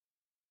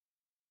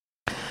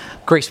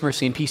Grace,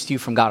 mercy, and peace to you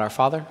from God our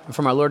Father and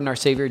from our Lord and our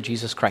Savior,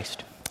 Jesus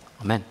Christ.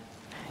 Amen.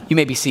 You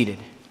may be seated.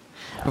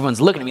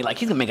 Everyone's looking at me like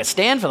he's going to make a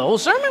stand for the whole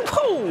sermon.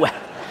 Whoa,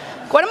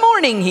 quite a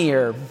morning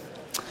here.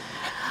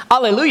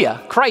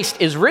 Hallelujah. Christ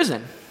is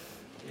risen.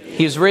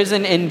 He is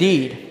risen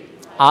indeed.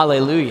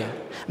 Hallelujah.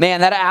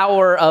 Man,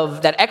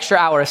 that extra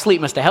hour of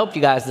sleep must have helped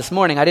you guys this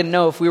morning. I didn't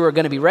know if we were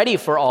going to be ready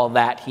for all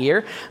that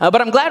here, but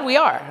I'm glad we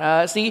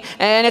are. See,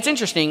 and it's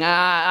interesting.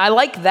 I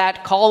like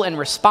that call and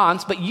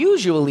response, but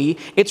usually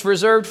it's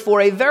reserved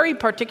for a very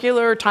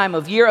particular time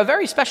of year, a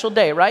very special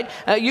day, right?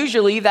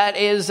 Usually that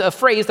is a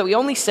phrase that we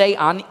only say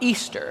on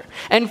Easter.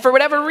 And for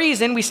whatever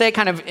reason, we say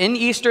kind of in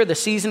Easter, the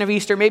season of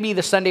Easter, maybe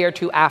the Sunday or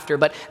two after,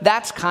 but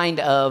that's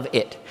kind of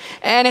it.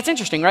 And it's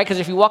interesting, right? Because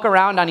if you walk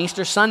around on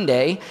Easter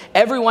Sunday,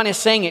 everyone is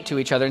saying it to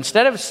each other.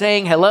 Instead of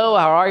saying hello,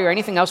 how are you, or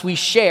anything else, we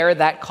share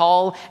that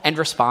call and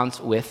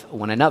response with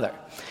one another.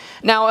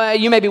 Now,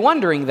 you may be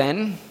wondering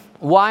then,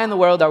 why in the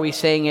world are we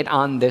saying it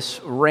on this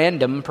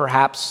random,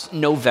 perhaps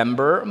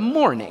November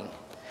morning?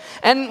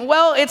 And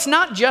well, it's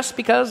not just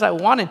because I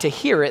wanted to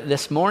hear it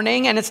this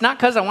morning, and it's not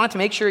because I wanted to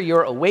make sure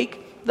you're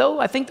awake, though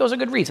I think those are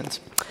good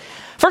reasons.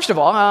 First of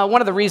all,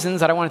 one of the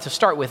reasons that I wanted to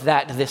start with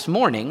that this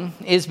morning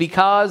is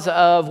because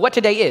of what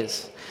today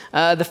is.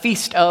 The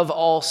Feast of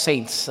All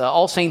Saints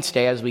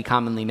Day as we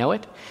commonly know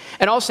it.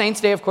 And All Saints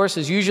Day, of course,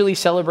 is usually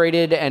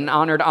celebrated and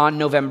honored on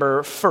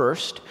November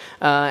 1st.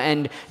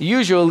 And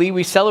usually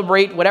we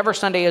celebrate whatever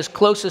Sunday is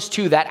closest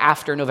to that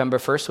after November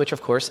 1st, which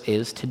of course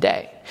is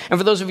today. And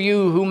for those of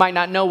you who might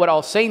not know what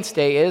All Saints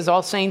Day is,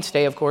 All Saints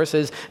Day, of course,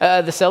 is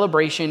the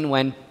celebration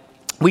when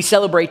we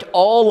celebrate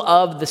all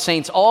of the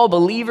saints, all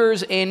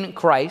believers in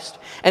Christ,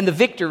 and the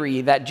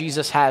victory that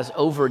Jesus has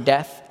over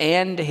death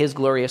and his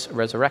glorious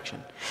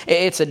resurrection.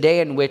 It's a day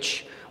in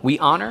which we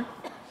honor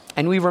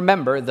and we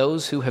remember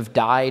those who have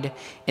died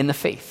in the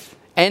faith,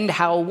 and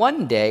how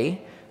one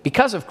day,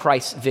 because of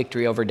Christ's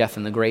victory over death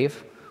and the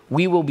grave,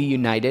 we will be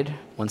united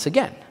once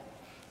again.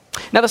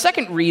 Now, the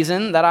second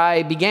reason that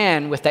I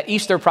began with that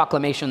Easter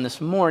proclamation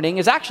this morning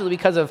is actually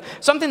because of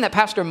something that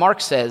Pastor Mark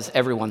says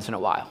every once in a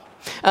while.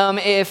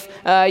 If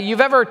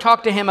you've ever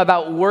talked to him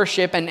about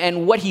worship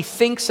and what he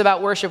thinks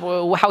about worship,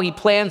 how he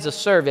plans a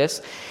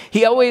service,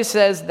 he always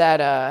says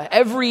that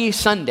every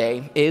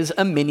Sunday is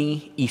a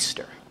mini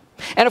Easter.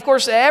 And of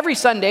course, every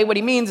Sunday, what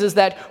he means is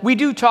that we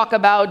do talk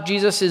about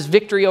Jesus'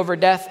 victory over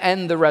death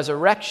and the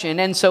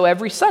resurrection, and so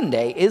every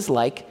Sunday is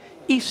like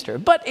Easter,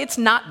 but it's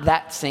not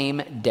that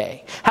same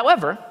day.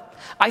 However,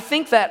 I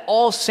think that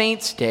All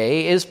Saints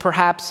Day is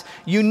perhaps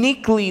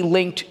uniquely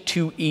linked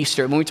to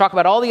Easter. When we talk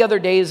about all the other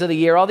days of the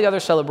year, all the other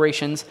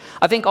celebrations,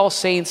 I think All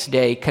Saints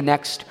Day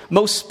connects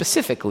most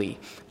specifically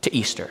to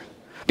Easter.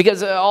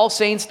 Because All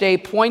Saints Day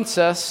points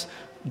us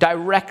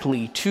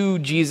directly to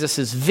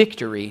Jesus'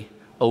 victory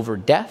over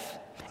death,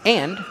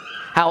 and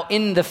how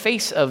in the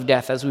face of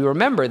death, as we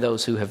remember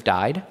those who have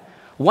died,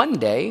 one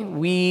day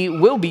we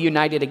will be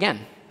united again.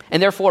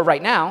 And therefore,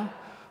 right now,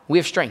 we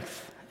have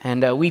strength.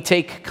 And we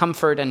take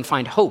comfort and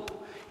find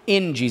hope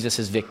in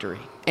Jesus' victory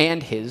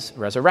and his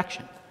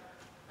resurrection.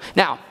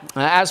 Now,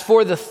 as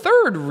for the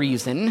third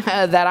reason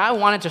that I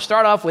wanted to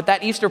start off with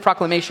that Easter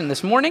proclamation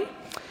this morning,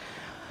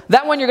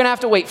 that one you're going to have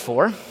to wait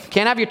for.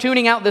 Can't have you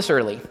tuning out this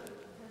early.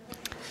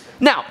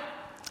 Now,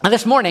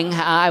 this morning,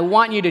 I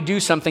want you to do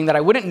something that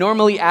I wouldn't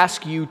normally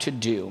ask you to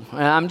do.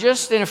 I'm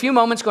just, in a few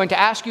moments, going to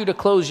ask you to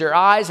close your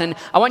eyes, and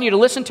I want you to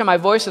listen to my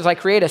voice as I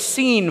create a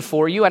scene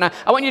for you, and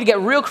I want you to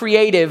get real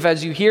creative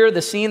as you hear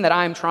the scene that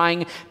I'm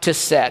trying to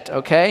set,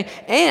 okay?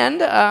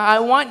 And I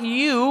want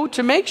you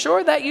to make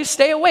sure that you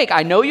stay awake.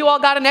 I know you all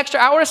got an extra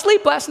hour of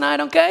sleep last night,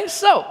 okay?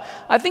 So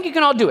I think you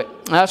can all do it.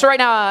 So right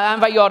now, I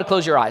invite you all to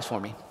close your eyes for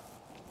me.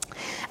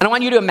 And I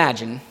want you to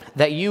imagine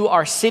that you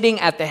are sitting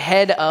at the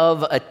head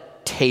of a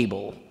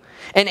table.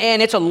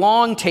 And it's a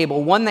long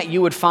table, one that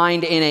you would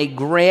find in a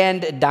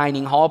grand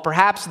dining hall,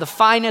 perhaps the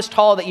finest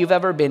hall that you've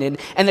ever been in.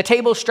 And the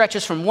table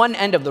stretches from one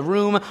end of the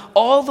room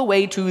all the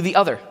way to the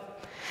other.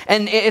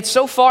 And it's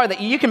so far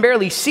that you can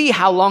barely see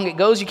how long it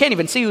goes. You can't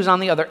even see who's on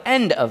the other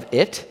end of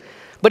it.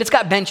 But it's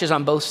got benches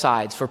on both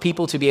sides for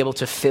people to be able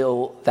to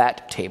fill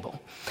that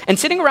table. And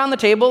sitting around the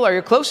table are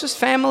your closest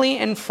family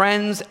and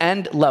friends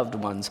and loved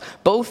ones,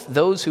 both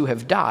those who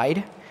have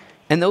died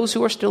and those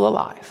who are still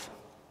alive.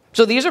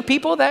 So these are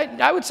people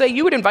that I would say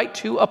you would invite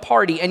to a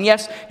party. And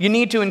yes, you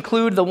need to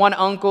include the one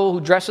uncle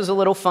who dresses a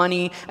little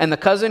funny and the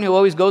cousin who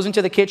always goes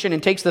into the kitchen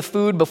and takes the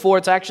food before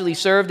it's actually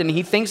served, and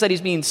he thinks that he's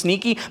being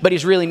sneaky, but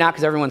he's really not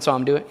because everyone saw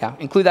him do it. Yeah,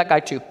 include that guy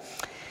too.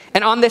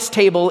 And on this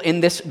table in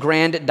this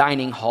grand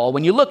dining hall,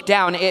 when you look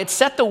down, it's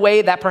set the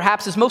way that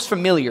perhaps is most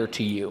familiar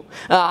to you.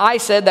 I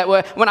said that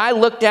when I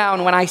look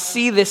down, when I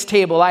see this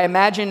table, I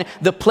imagine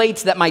the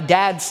plates that my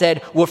dad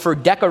said were for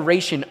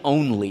decoration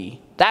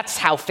only. That's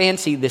how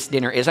fancy this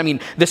dinner is. I mean,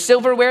 the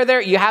silverware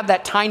there, you have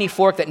that tiny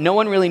fork that no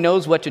one really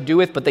knows what to do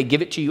with, but they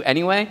give it to you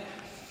anyway.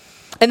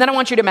 And then I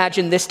want you to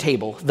imagine this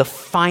table, the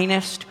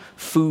finest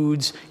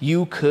foods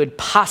you could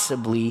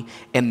possibly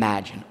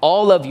imagine.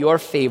 All of your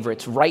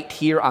favorites right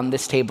here on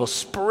this table,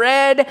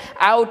 spread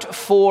out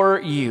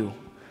for you.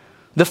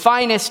 the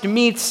finest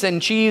meats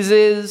and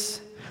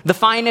cheeses, the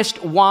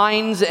finest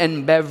wines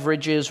and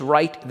beverages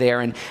right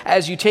there. And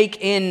as you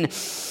take in,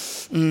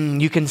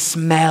 you can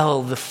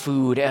smell the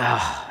food.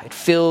 It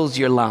fills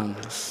your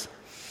lungs.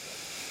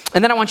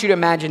 And then I want you to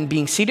imagine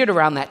being seated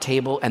around that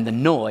table and the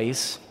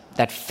noise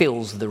that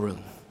fills the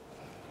room.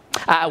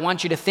 I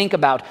want you to think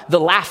about the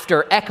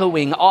laughter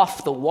echoing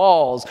off the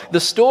walls, the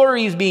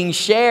stories being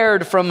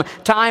shared from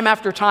time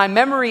after time,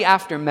 memory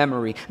after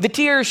memory, the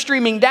tears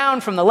streaming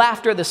down from the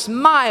laughter, the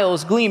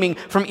smiles gleaming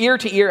from ear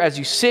to ear as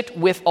you sit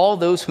with all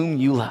those whom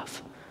you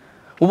love.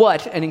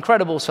 What an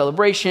incredible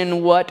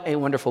celebration. What a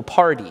wonderful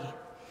party.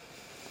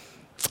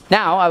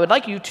 Now, I would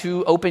like you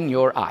to open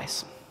your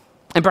eyes.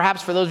 And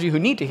perhaps for those of you who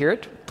need to hear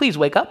it, please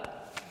wake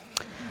up.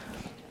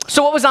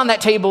 So what was on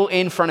that table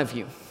in front of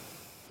you?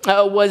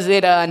 Was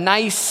it a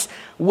nice,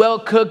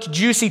 well-cooked,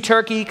 juicy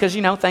turkey? Because,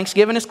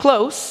 Thanksgiving is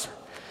close.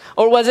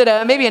 Or was it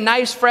maybe a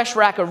nice, fresh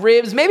rack of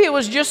ribs? Maybe it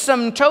was just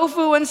some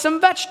tofu and some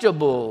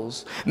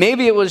vegetables.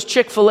 Maybe it was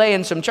Chick-fil-A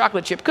and some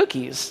chocolate chip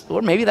cookies.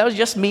 Or maybe that was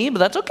just me, but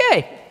that's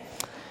okay.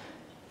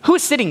 Who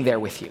is sitting there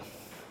with you?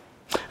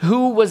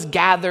 Who was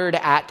gathered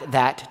at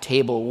that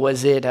table?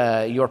 Was it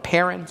your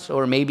parents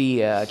or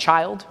maybe a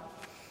child?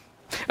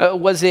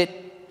 Was it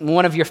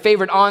one of your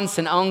favorite aunts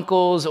and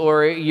uncles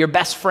or your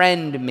best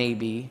friend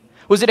maybe?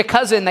 Was it a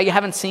cousin that you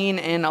haven't seen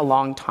in a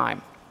long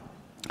time?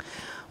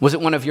 Was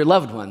it one of your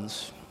loved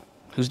ones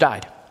who's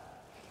died?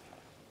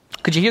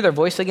 Could you hear their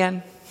voice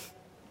again?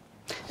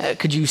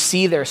 Could you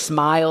see their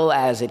smile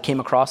as it came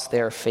across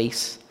their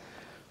face?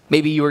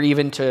 Maybe you were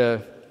even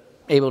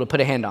able to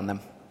put a hand on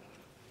them.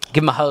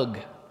 Give them a hug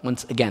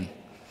once again.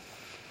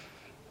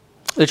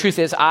 The truth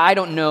is, I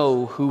don't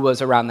know who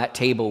was around that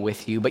table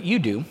with you, but you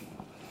do.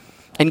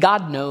 And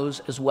God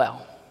knows as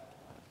well.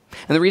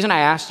 And the reason I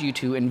asked you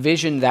to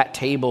envision that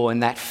table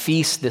and that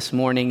feast this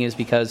morning is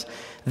because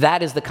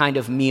that is the kind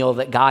of meal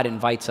that God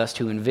invites us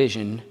to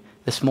envision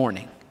this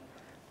morning.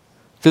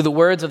 Through the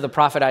words of the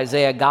prophet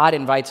Isaiah, God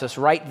invites us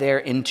right there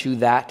into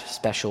that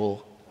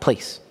special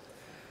place.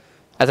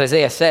 As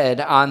Isaiah said,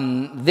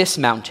 on this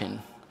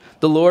mountain,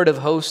 the Lord of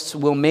hosts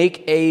will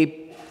make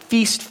a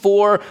feast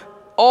for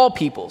all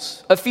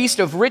peoples, a feast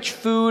of rich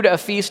food, a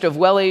feast of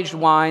well-aged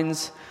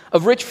wines,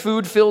 of rich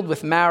food filled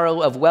with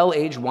marrow, of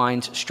well-aged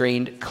wines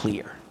strained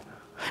clear.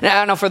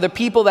 Now, for the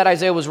people that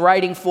Isaiah was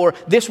writing for,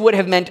 this would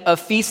have meant a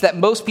feast that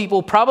most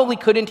people probably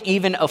couldn't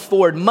even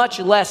afford, much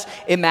less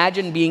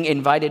imagine being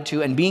invited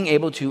to and being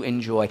able to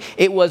enjoy.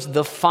 It was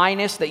the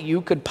finest that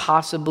you could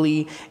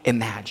possibly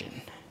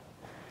imagine.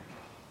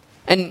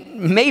 And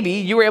maybe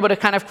you were able to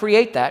kind of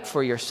create that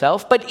for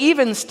yourself, but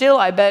even still,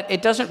 I bet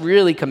it doesn't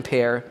really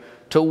compare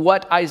to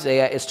what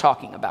Isaiah is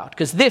talking about,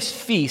 because this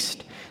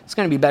feast is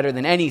going to be better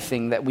than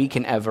anything that we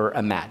can ever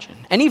imagine.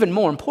 And even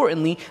more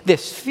importantly,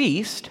 this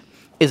feast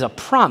is a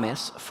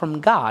promise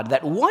from God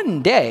that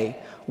one day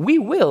we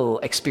will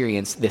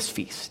experience this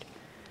feast.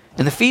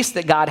 And the feast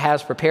that God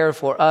has prepared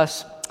for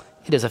us,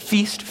 it is a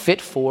feast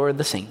fit for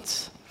the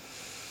saints.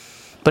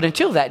 But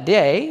until that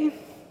day,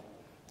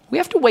 we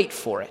have to wait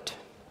for it.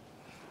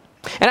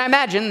 And I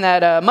imagine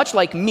that much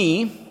like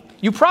me,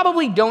 you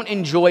probably don't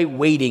enjoy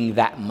waiting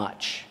that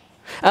much.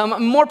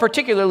 More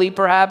particularly,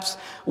 perhaps,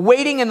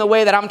 waiting in the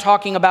way that I'm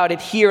talking about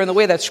it here, in the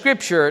way that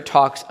Scripture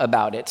talks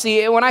about it.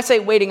 See, when I say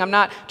waiting, I'm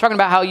not talking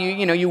about how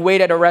you wait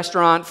at a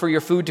restaurant for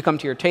your food to come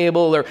to your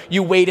table, or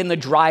you wait in the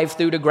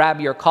drive-thru to grab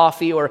your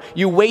coffee, or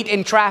you wait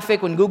in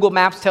traffic when Google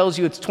Maps tells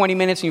you it's 20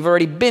 minutes and you've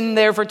already been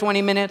there for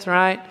 20 minutes,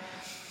 right?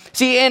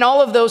 See, in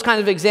all of those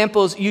kinds of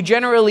examples, you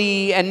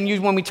generally,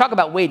 when we talk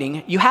about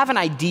waiting, you have an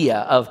idea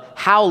of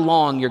how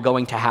long you're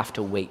going to have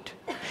to wait.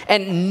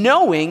 And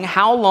knowing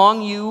how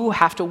long you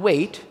have to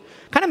wait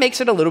kind of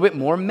makes it a little bit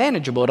more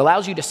manageable. It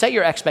allows you to set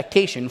your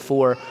expectation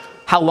for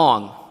how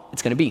long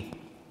it's going to be.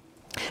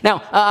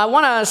 Now, I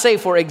want to say,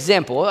 for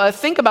example,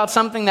 think about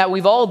something that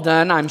we've all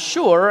done, I'm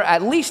sure,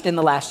 at least in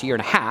the last year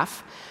and a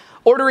half,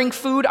 ordering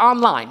food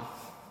online.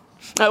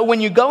 When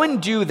you go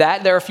and do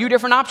that, there are a few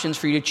different options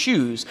for you to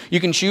choose.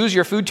 You can choose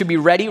your food to be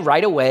ready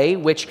right away,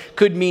 which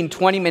could mean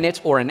 20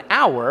 minutes or an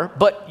hour,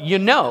 but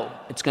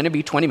it's going to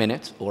be 20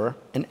 minutes or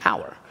an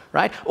hour,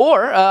 right?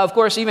 Or, of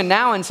course, even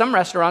now in some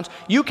restaurants,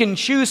 you can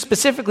choose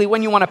specifically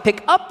when you want to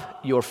pick up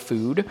your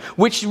food,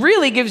 which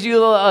really gives you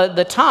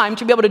the time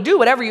to be able to do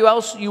whatever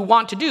else you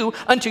want to do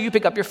until you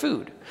pick up your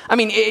food. I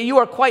mean, you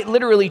are quite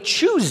literally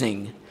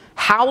choosing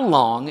how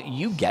long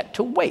you get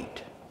to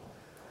wait.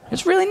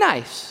 It's really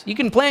nice. You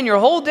can plan your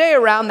whole day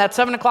around that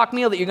 7 o'clock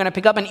meal that you're going to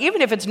pick up, and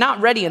even if it's not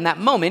ready in that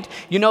moment,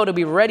 it'll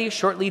be ready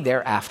shortly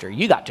thereafter.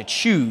 You got to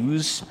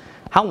choose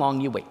how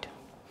long you wait.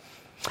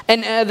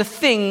 And the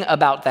thing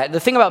about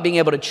being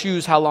able to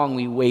choose how long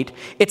we wait,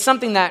 it's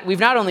something that we've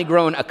not only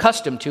grown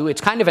accustomed to,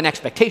 it's kind of an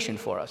expectation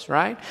for us,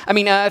 right? I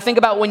mean, think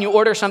about when you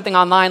order something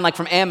online, like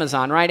from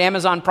Amazon, right?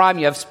 Amazon Prime,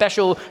 you have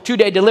special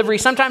 2-day delivery.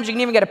 Sometimes you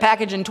can even get a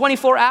package in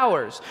 24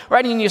 hours,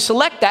 right? And you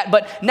select that,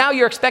 but now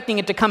you're expecting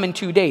it to come in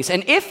 2 days.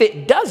 And if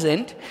it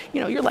doesn't,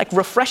 you're like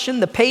refreshing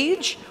the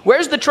page.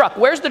 Where's the truck?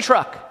 Where's the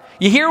truck?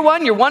 You hear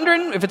one, you're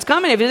wondering if it's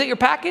coming, if it's your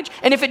package,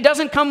 and if it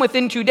doesn't come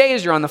within 2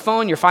 days, you're on the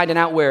phone, you're finding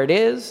out where it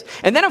is.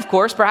 And then, of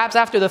course, perhaps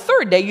after the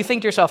 3rd day, you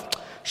think to yourself,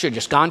 should have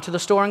just gone to the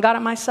store and got it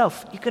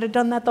myself. You could have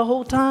done that the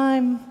whole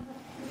time.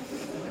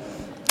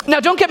 Now,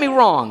 don't get me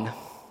wrong.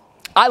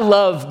 I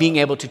love being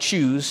able to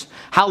choose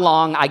how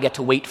long I get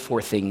to wait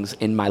for things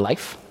in my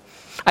life.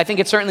 I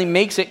think it certainly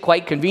makes it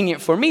quite convenient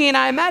for me, and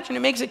I imagine it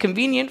makes it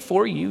convenient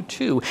for you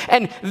too.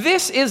 And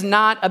this is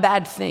not a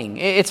bad thing.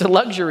 It's a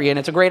luxury, and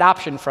it's a great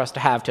option for us to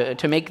have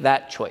to make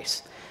that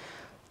choice.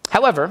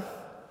 However,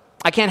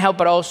 I can't help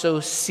but also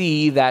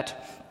see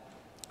that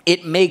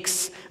it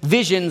makes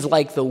visions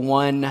like the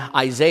one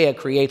Isaiah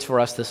creates for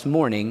us this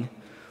morning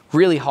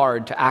really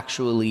hard to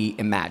actually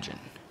imagine.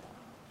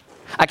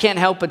 I can't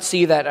help but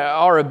see that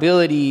our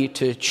ability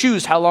to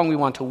choose how long we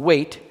want to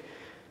wait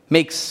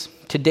makes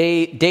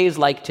days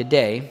like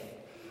today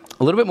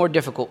a little bit more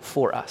difficult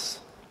for us.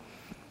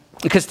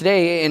 Because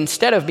today,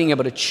 instead of being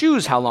able to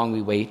choose how long we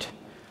wait,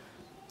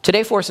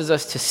 today forces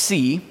us to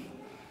see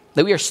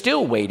that we are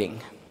still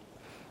waiting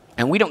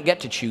and we don't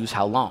get to choose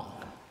how long.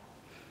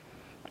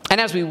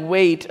 And as we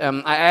wait,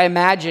 I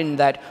imagine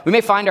that we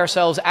may find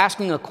ourselves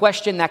asking a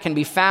question that can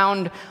be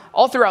found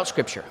all throughout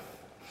Scripture.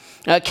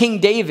 King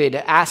David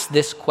asked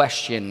this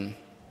question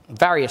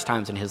various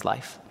times in his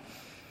life.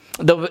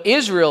 The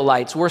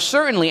Israelites were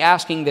certainly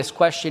asking this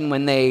question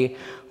when they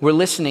were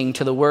listening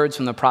to the words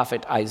from the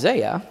prophet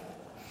Isaiah.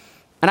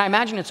 And I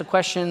imagine it's a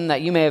question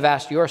that you may have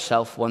asked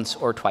yourself once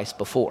or twice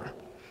before.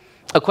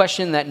 A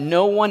question that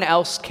no one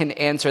else can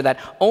answer, that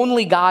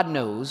only God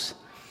knows,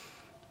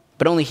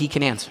 but only He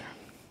can answer.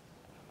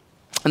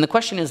 And the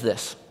question is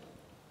this: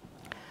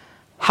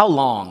 how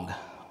long,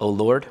 O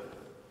Lord?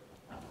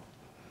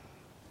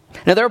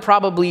 Now, there are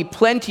probably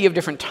plenty of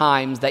different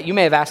times that you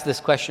may have asked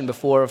this question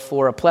before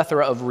for a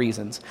plethora of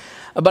reasons.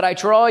 But I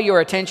draw your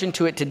attention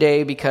to it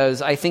today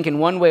because I think in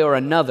one way or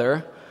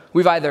another,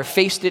 we've either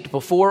faced it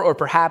before or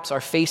perhaps are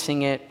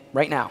facing it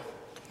right now.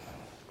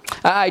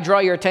 I draw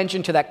your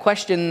attention to that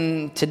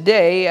question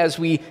today as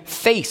we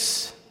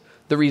face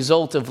the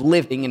result of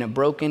living in a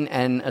broken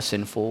and a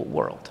sinful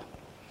world.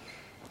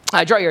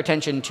 I draw your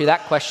attention to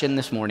that question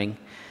this morning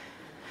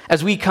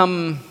as we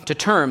come to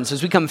terms,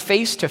 as we come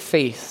face to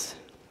face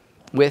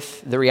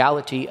with the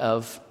reality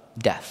of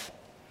death,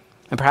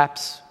 and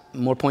perhaps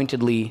more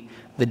pointedly,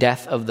 the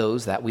death of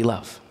those that we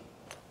love.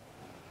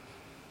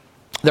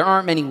 There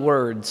aren't many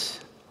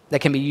words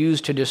that can be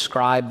used to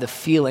describe the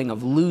feeling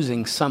of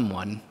losing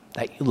someone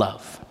that you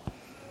love.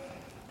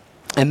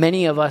 And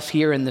many of us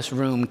here in this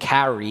room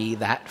carry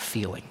that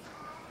feeling.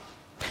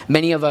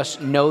 Many of us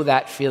know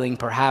that feeling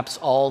perhaps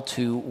all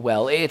too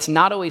well. It's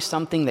not always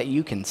something that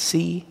you can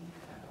see.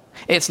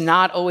 It's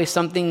not always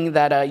something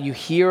that you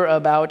hear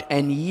about,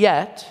 and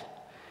yet,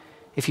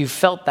 if you've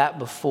felt that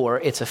before,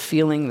 it's a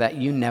feeling that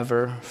you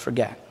never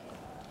forget.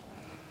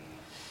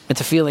 It's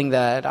a feeling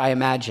that I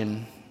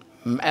imagine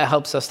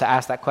helps us to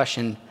ask that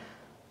question,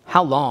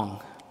 how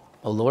long,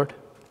 O Lord?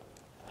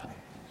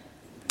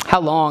 How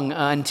long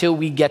until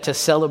we get to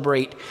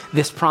celebrate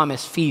this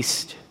promised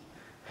feast?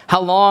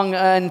 How long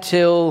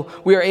until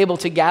we are able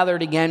to gather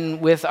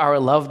again with our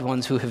loved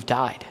ones who have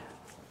died?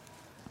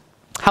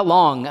 How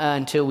long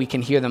until we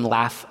can hear them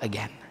laugh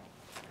again?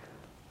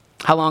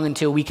 How long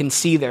until we can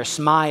see their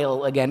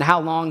smile again?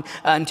 How long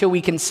until we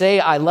can say,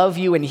 I love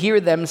you, and hear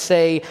them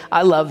say,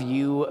 I love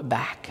you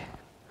back?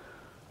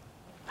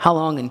 How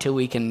long until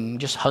we can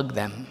just hug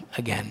them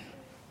again?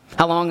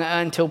 How long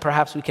until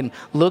perhaps we can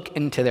look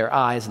into their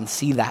eyes and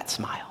see that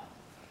smile?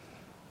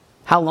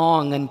 How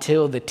long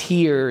until the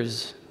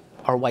tears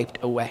are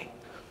wiped away?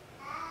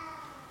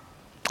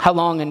 How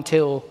long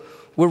until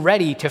we're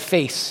ready to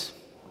face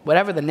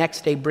whatever the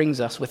next day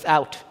brings us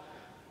without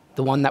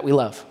the one that we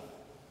love?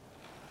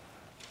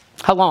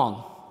 How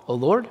long, O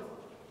Lord?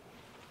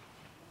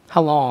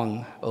 How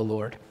long, O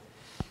Lord?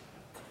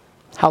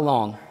 How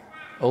long,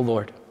 O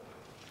Lord?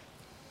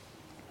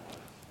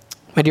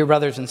 My dear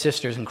brothers and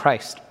sisters in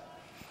Christ,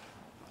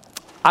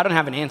 I don't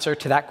have an answer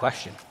to that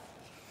question.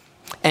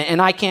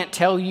 And I can't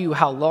tell you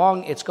how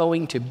long it's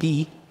going to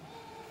be.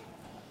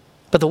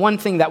 But the one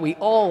thing that we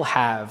all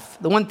have,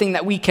 the one thing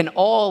that we can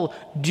all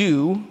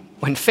do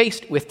when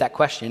faced with that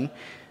question,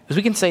 is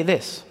we can say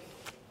this: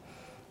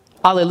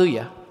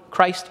 Alleluia,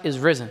 Christ is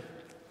risen.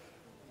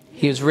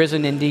 He is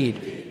risen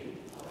indeed.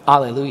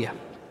 Alleluia.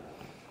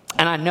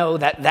 And I know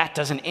that that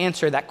doesn't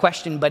answer that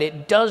question, but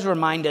it does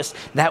remind us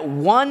that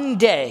one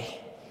day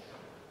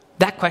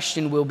that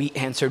question will be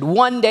answered.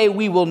 One day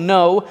we will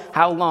know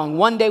how long.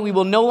 One day we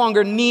will no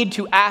longer need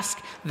to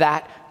ask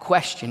that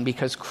question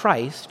because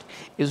Christ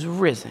is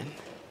risen.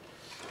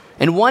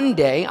 And one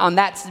day, on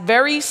that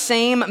very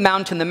same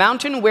mountain, the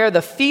mountain where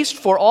the feast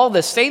for all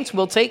the saints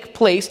will take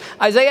place,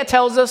 Isaiah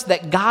tells us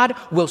that God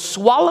will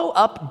swallow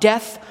up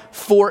death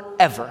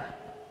forever.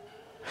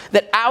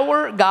 That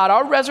our God,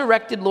 our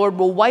resurrected Lord,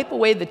 will wipe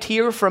away the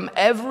tear from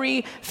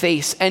every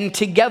face, and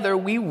together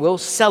we will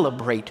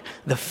celebrate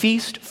the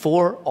feast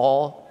for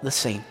all the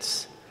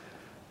saints.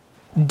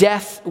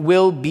 Death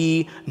will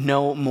be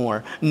no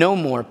more. No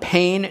more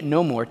pain,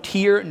 no more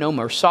tear, no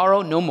more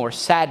sorrow, no more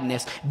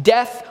sadness.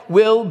 Death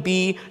will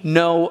be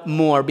no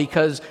more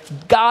because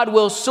God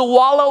will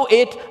swallow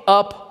it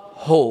up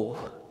whole.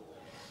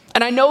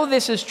 And I know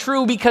this is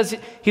true because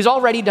he's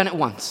already done it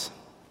once.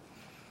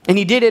 And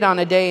he did it on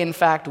a day, in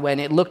fact, when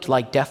it looked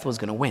like death was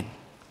going to win.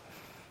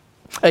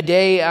 A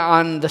day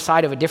on the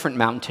side of a different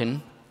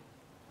mountain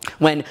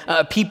when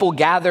people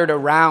gathered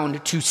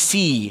around to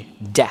see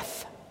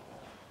death.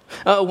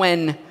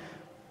 When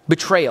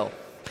betrayal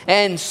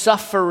and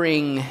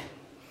suffering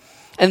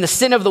and the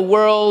sin of the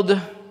world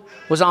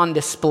was on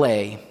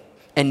display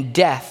and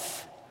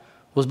death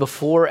was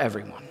before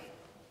everyone.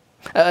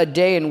 A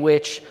day in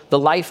which the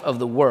life of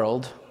the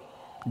world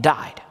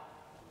died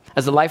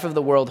as the life of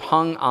the world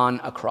hung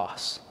on a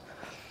cross.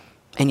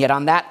 And yet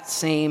on that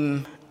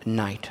same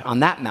night, on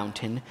that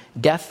mountain,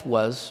 death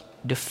was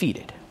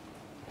defeated.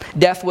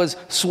 Death was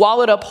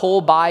swallowed up whole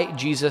by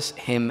Jesus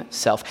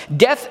himself.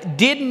 Death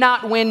did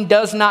not win,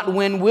 does not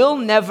win, will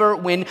never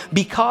win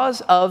because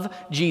of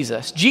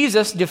Jesus.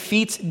 Jesus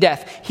defeats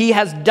death. He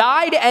has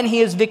died and he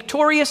is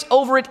victorious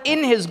over it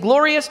in his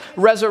glorious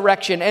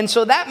resurrection. And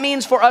so that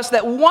means for us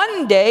that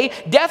one day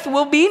death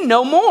will be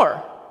no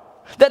more.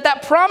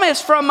 That promise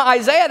from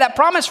Isaiah, that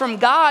promise from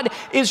God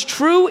is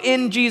true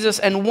in Jesus,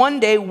 and one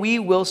day we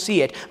will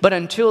see it. But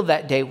until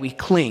that day, we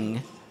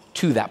cling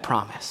to that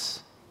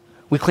promise.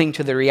 We cling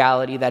to the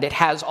reality that it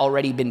has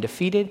already been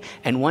defeated,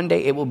 and one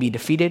day it will be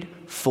defeated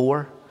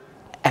forever.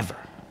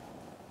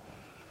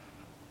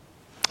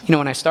 You know,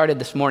 when I started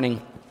this morning,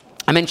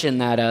 I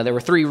mentioned that there were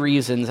 3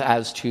 reasons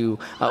as to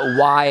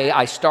why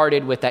I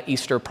started with that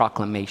Easter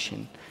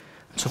proclamation.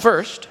 So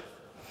first,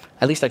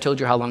 at least I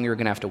told you how long you were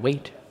going to have to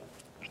wait.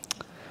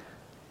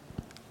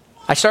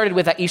 I started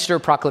with that Easter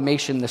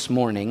proclamation this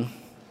morning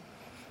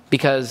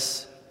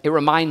because it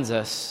reminds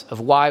us of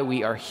why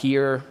we are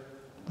here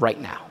right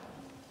now.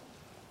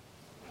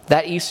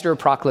 That Easter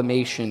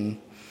proclamation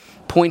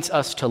points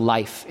us to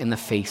life in the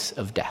face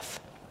of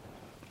death.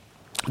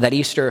 That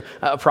Easter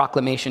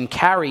proclamation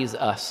carries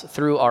us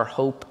through our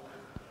hope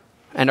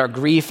and our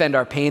grief and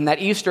our pain. That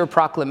Easter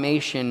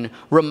proclamation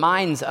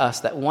reminds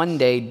us that one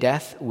day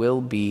death will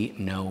be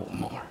no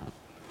more.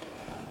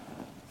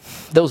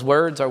 Those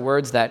words are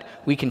words that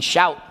we can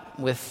shout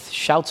with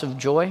shouts of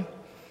joy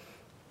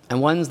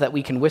and ones that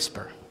we can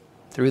whisper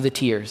through the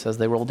tears as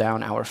they roll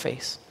down our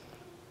face.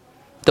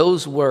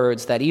 Those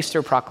words, that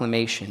Easter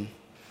proclamation,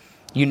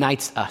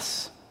 unites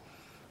us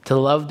to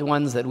the loved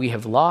ones that we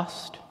have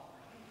lost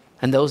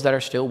and those that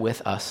are still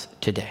with us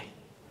today.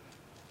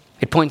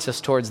 It points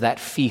us towards that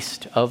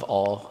feast of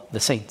all the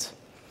saints.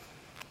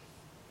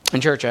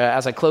 And church,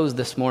 as I close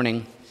this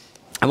morning,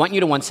 I want you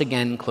to once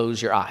again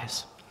close your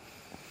eyes.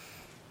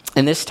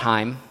 And this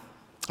time,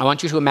 I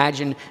want you to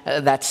imagine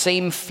that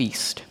same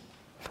feast.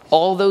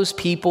 All those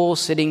people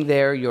sitting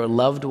there, your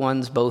loved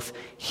ones, both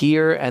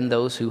here and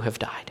those who have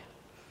died.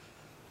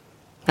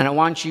 And I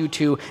want you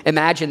to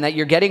imagine that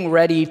you're getting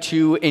ready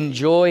to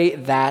enjoy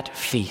that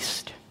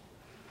feast.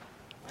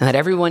 And that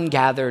everyone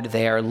gathered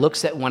there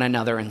looks at one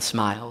another and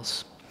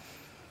smiles.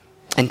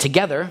 And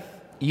together,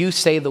 you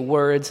say the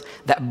words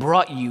that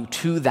brought you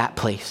to that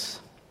place.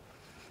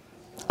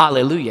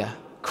 Alleluia,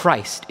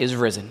 Christ is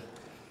risen.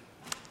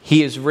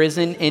 He is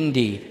risen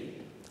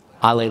indeed.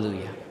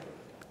 Alleluia.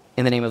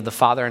 In the name of the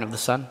Father, and of the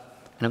Son,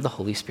 and of the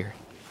Holy Spirit.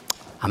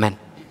 Amen.